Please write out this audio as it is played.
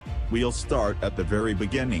We'll start at the very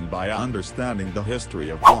beginning by understanding the history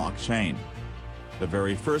of blockchain. The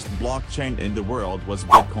very first blockchain in the world was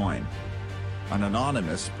Bitcoin. An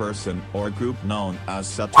anonymous person or group known as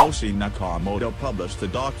Satoshi Nakamoto published a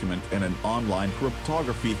document in an online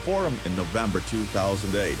cryptography forum in November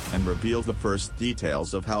 2008 and revealed the first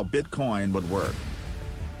details of how Bitcoin would work,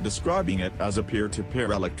 describing it as a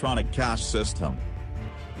peer-to-peer electronic cash system.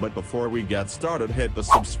 But before we get started, hit the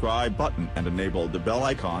subscribe button and enable the bell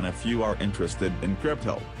icon if you are interested in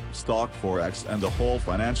crypto, stock forex and the whole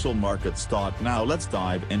financial markets. Now let's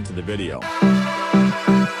dive into the video.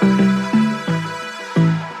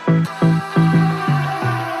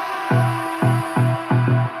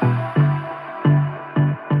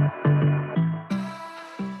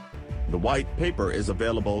 The white paper is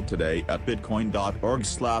available today at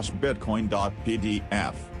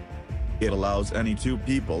bitcoin.org/bitcoin.pdf. It allows any two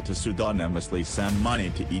people to pseudonymously send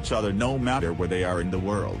money to each other no matter where they are in the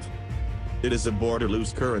world. It is a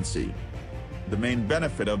borderless currency. The main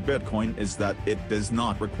benefit of Bitcoin is that it does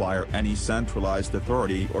not require any centralized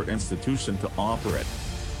authority or institution to operate.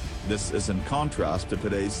 This is in contrast to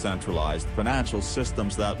today's centralized financial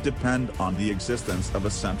systems that depend on the existence of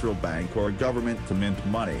a central bank or government to mint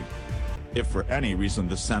money. If for any reason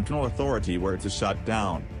the central authority were to shut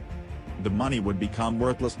down, the money would become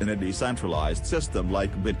worthless in a decentralized system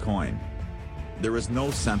like Bitcoin. There is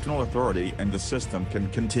no central authority and the system can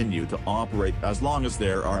continue to operate as long as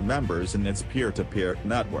there are members in its peer-to-peer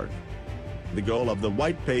network. The goal of the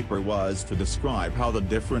white paper was to describe how the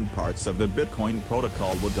different parts of the Bitcoin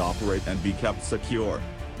protocol would operate and be kept secure.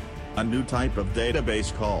 A new type of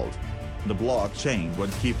database called the blockchain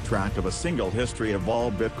would keep track of a single history of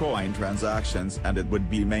all Bitcoin transactions, and it would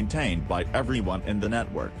be maintained by everyone in the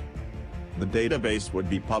network. The database would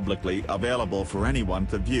be publicly available for anyone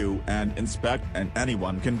to view and inspect, and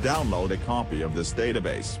anyone can download a copy of this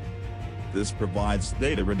database. This provides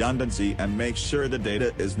data redundancy and makes sure the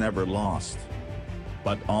data is never lost,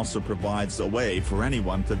 but also provides a way for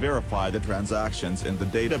anyone to verify the transactions in the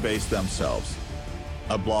database themselves.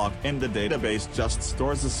 A block in the database just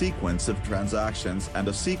stores a sequence of transactions, and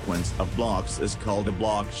a sequence of blocks is called a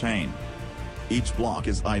blockchain. Each block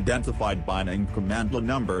is identified by an incremental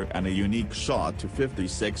number and a unique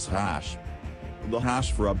SHA-256 hash. The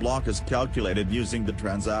hash for a block is calculated using the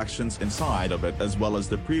transactions inside of it as well as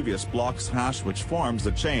the previous block's hash, which forms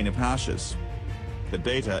a chain of hashes. The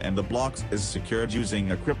data in the blocks is secured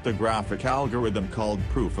using a cryptographic algorithm called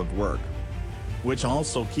proof of work, which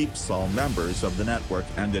also keeps all members of the network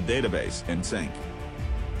and the database in sync.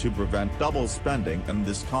 To prevent double spending in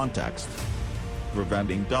this context,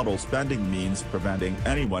 preventing double spending means preventing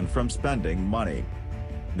anyone from spending money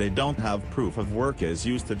they don't have proof of work is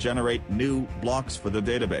used to generate new blocks for the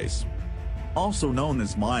database, also known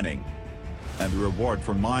as mining. And reward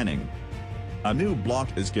for mining. A new block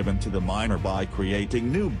is given to the miner by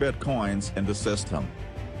creating new bitcoins in the system.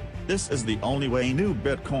 This is the only way new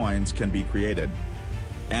bitcoins can be created.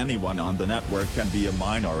 Anyone on the network can be a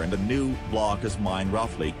miner, and a new block is mined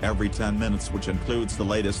roughly every 10 minutes, which includes the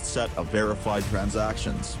latest set of verified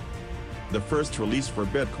transactions. The first release for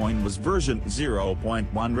Bitcoin was version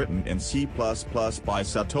 0.1, written in C++ by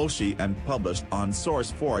Satoshi and published on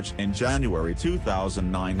SourceForge in January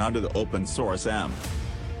 2009 under the open source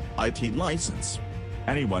MIT license.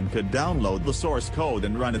 Anyone could download the source code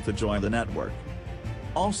and run it to join the network,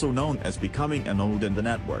 also known as becoming a node in the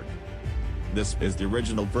network. This is the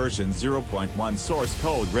original version 0.1 source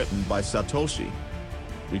code written by Satoshi.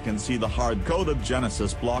 We can see the hard-coded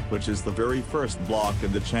Genesis block, which is the very first block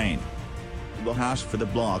in the chain. The hash for the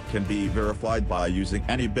block can be verified by using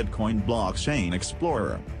any Bitcoin blockchain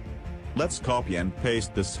explorer. Let's copy and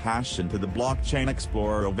paste this hash into the blockchain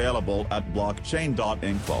explorer available at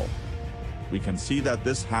blockchain.info. We can see that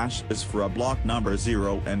this hash is for a block number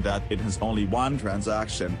 0 and that it has only one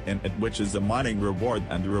transaction in it, which is the mining reward,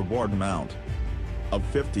 and the reward amount of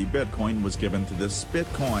 50 Bitcoin was given to this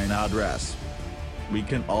Bitcoin address. We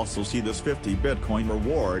can also see this 50 Bitcoin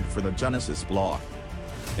reward for the Genesis block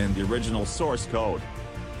in the original source code.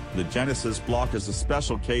 The Genesis block is a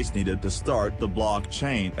special case needed to start the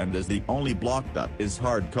blockchain and is the only block that is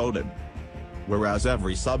hard-coded, whereas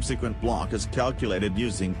every subsequent block is calculated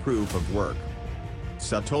using proof of work.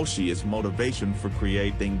 Satoshi's motivation for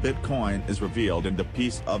creating Bitcoin is revealed in the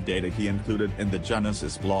piece of data he included in the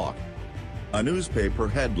Genesis block. A newspaper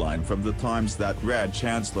headline from the Times that read,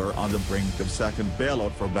 "Chancellor on the brink of second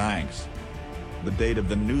bailout for banks." The date of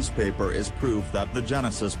the newspaper is proof that the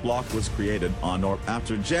Genesis block was created on or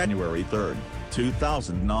after January 3,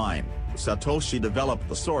 2009. Satoshi developed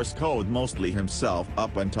the source code mostly himself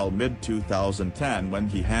up until mid-2010 when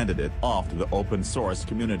he handed it off to the open source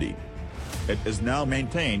community. It is now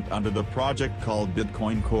maintained under the project called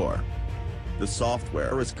Bitcoin Core. The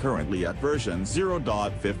software is currently at version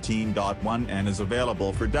 0.15.1 and is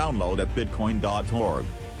available for download at bitcoin.org.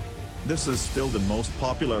 This is still the most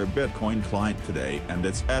popular Bitcoin client today, and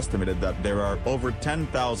it's estimated that there are over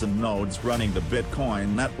 10,000 nodes running the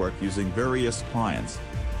Bitcoin network using various clients.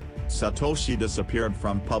 Satoshi disappeared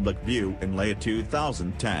from public view in late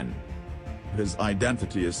 2010. His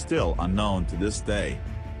identity is still unknown to this day.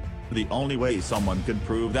 The only way someone could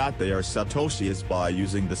prove that they are Satoshi is by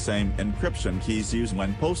using the same encryption keys used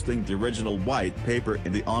when posting the original white paper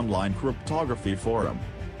in the online cryptography forum.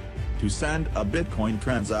 To send a Bitcoin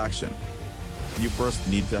transaction, you first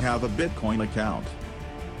need to have a Bitcoin account.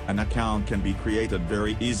 An account can be created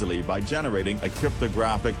very easily by generating a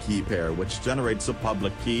cryptographic key pair which generates a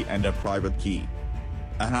public key and a private key.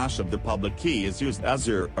 A hash of the public key is used as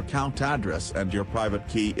your account address, and your private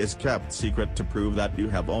key is kept secret to prove that you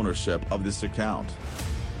have ownership of this account.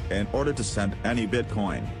 In order to send any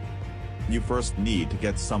Bitcoin, you first need to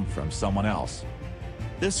get some from someone else.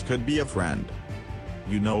 This could be a friend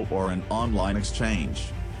you know or an online exchange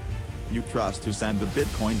you trust to send the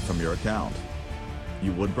Bitcoin from your account.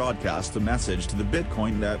 You would broadcast a message to the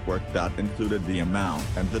Bitcoin network that included the amount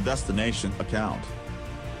and the destination account.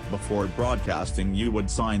 Before broadcasting, you would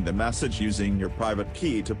sign the message using your private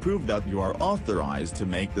key to prove that you are authorized to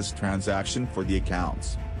make this transaction for the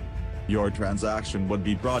accounts. Your transaction would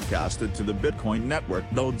be broadcasted to the Bitcoin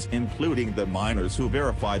network nodes, including the miners who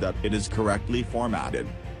verify that it is correctly formatted.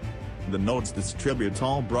 The nodes distribute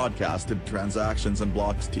all broadcasted transactions and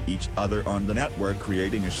blocks to each other on the network,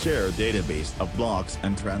 creating a shared database of blocks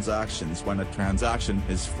and transactions. When a transaction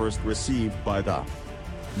is first received by the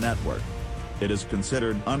network, it is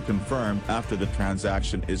considered unconfirmed after the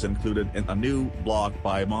transaction is included in a new block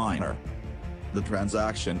by a miner. The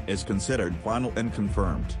transaction is considered final and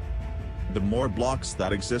confirmed. The more blocks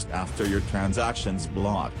that exist after your transaction's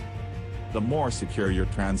block, the more secure your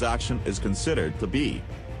transaction is considered to be.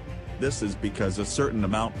 This is because a certain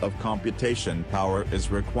amount of computation power is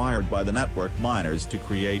required by the network miners to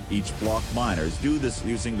create each block. Miners do this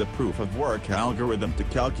using the proof-of-work algorithm to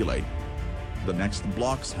calculate the next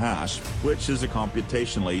block's hash, which is a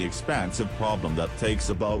computationally expensive problem that takes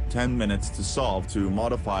about 10 minutes to solve to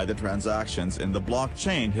modify the transactions in the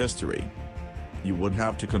blockchain history. You would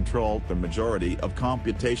have to control the majority of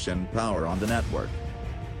computation power on the network.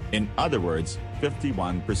 In other words,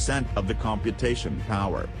 51% of the computation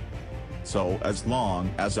power. So as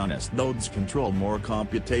long as honest nodes control more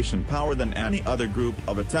computation power than any other group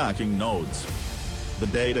of attacking nodes, the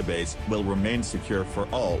database will remain secure for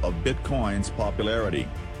all of Bitcoin's popularity.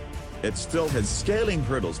 It still has scaling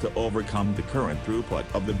hurdles to overcome. The current throughput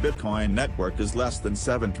of the Bitcoin network is less than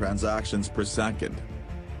 7 transactions per second.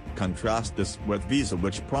 Contrast this with Visa,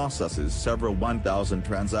 which processes several 1,000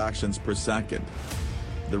 transactions per second.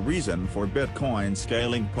 The reason for Bitcoin's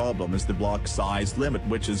scaling problem is the block size limit,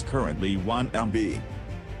 which is currently 1 MB.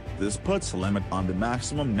 This puts a limit on the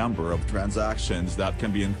maximum number of transactions that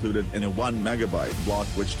can be included in a 1 megabyte block,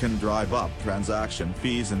 which can drive up transaction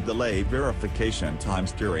fees and delay verification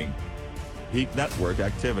times. During peak network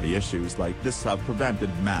activity, issues like this have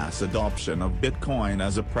prevented mass adoption of Bitcoin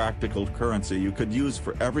as a practical currency you could use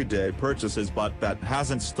for everyday purchases, but that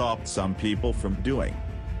hasn't stopped some people from doing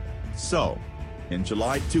so. In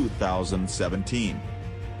July 2017,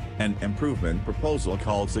 an improvement proposal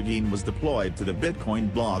called Sagene was deployed to the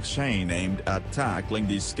Bitcoin blockchain aimed at tackling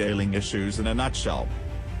these scaling issues. In a nutshell,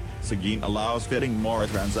 Sagene allows fitting more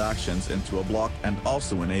transactions into a block and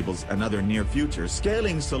also enables another near-future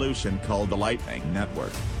scaling solution called the Lightning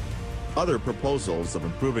Network. Other proposals of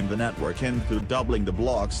improving the network include doubling the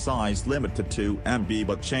block size limit to 2 MB,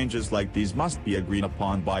 but changes like these must be agreed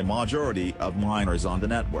upon by majority of miners on the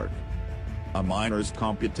network. A miner's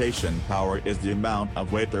computation power is the amount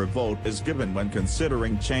of weight their vote is given when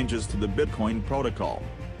considering changes to the Bitcoin protocol.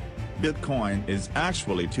 Bitcoin is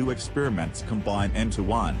actually 2 experiments combined into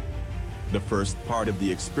one. The first part of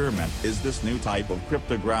the experiment is this new type of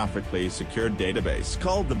cryptographically secured database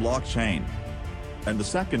called the blockchain. And the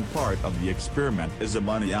second part of the experiment is a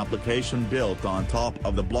money application built on top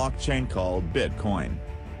of the blockchain called Bitcoin.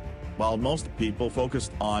 While most people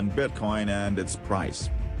focused on Bitcoin and its price,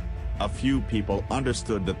 a few people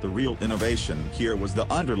understood that the real innovation here was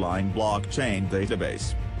the underlying blockchain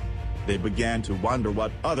database. They began to wonder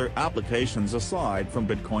what other applications aside from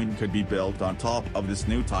Bitcoin could be built on top of this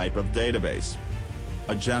new type of database.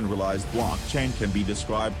 A generalized blockchain can be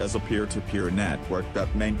described as a peer-to-peer network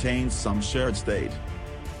that maintains some shared state.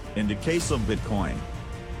 In the case of Bitcoin,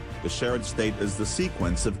 the shared state is the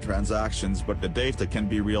sequence of transactions, but the data can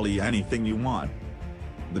be really anything you want.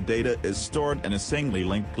 The data is stored in a singly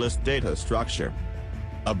linked list data structure.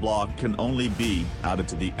 A block can only be added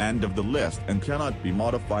to the end of the list and cannot be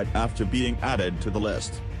modified after being added to the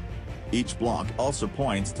list. Each block also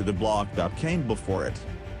points to the block that came before it.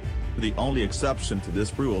 The only exception to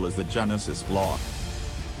this rule is the Genesis block,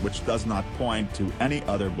 which does not point to any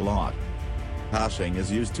other block. Hashing is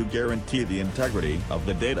used to guarantee the integrity of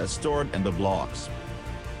the data stored in the blocks,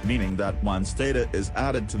 meaning that once data is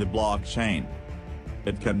added to the blockchain,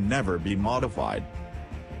 it can never be modified.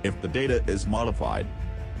 If the data is modified,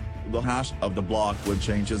 the hash of the block would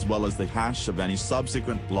change as well as the hash of any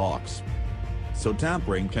subsequent blocks. So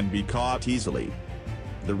tampering can be caught easily.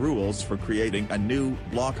 The rules for creating a new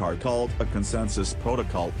block are called a consensus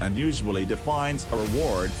protocol and usually defines a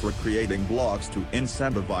reward for creating blocks to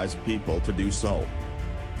incentivize people to do so.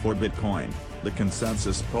 For Bitcoin, the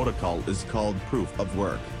consensus protocol is called proof of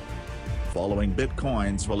work. Following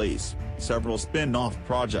Bitcoin's release, several spin-off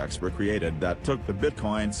projects were created that took the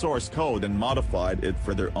Bitcoin source code and modified it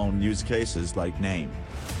for their own use cases like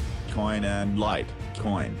Namecoin and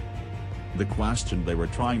Litecoin. The question they were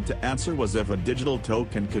trying to answer was if a digital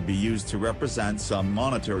token could be used to represent some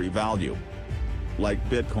monetary value. Like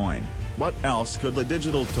Bitcoin, what else could a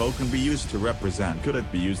digital token be used to represent? Could it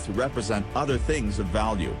be used to represent other things of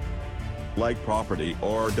value, like property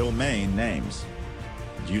or domain names?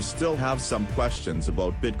 Do you still have some questions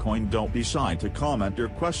about Bitcoin? Don't be shy to comment your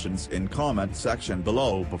questions in comment section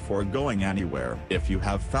below before going anywhere. If you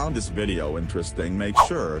have found this video interesting, make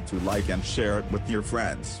sure to like and share it with your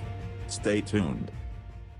friends. Stay tuned.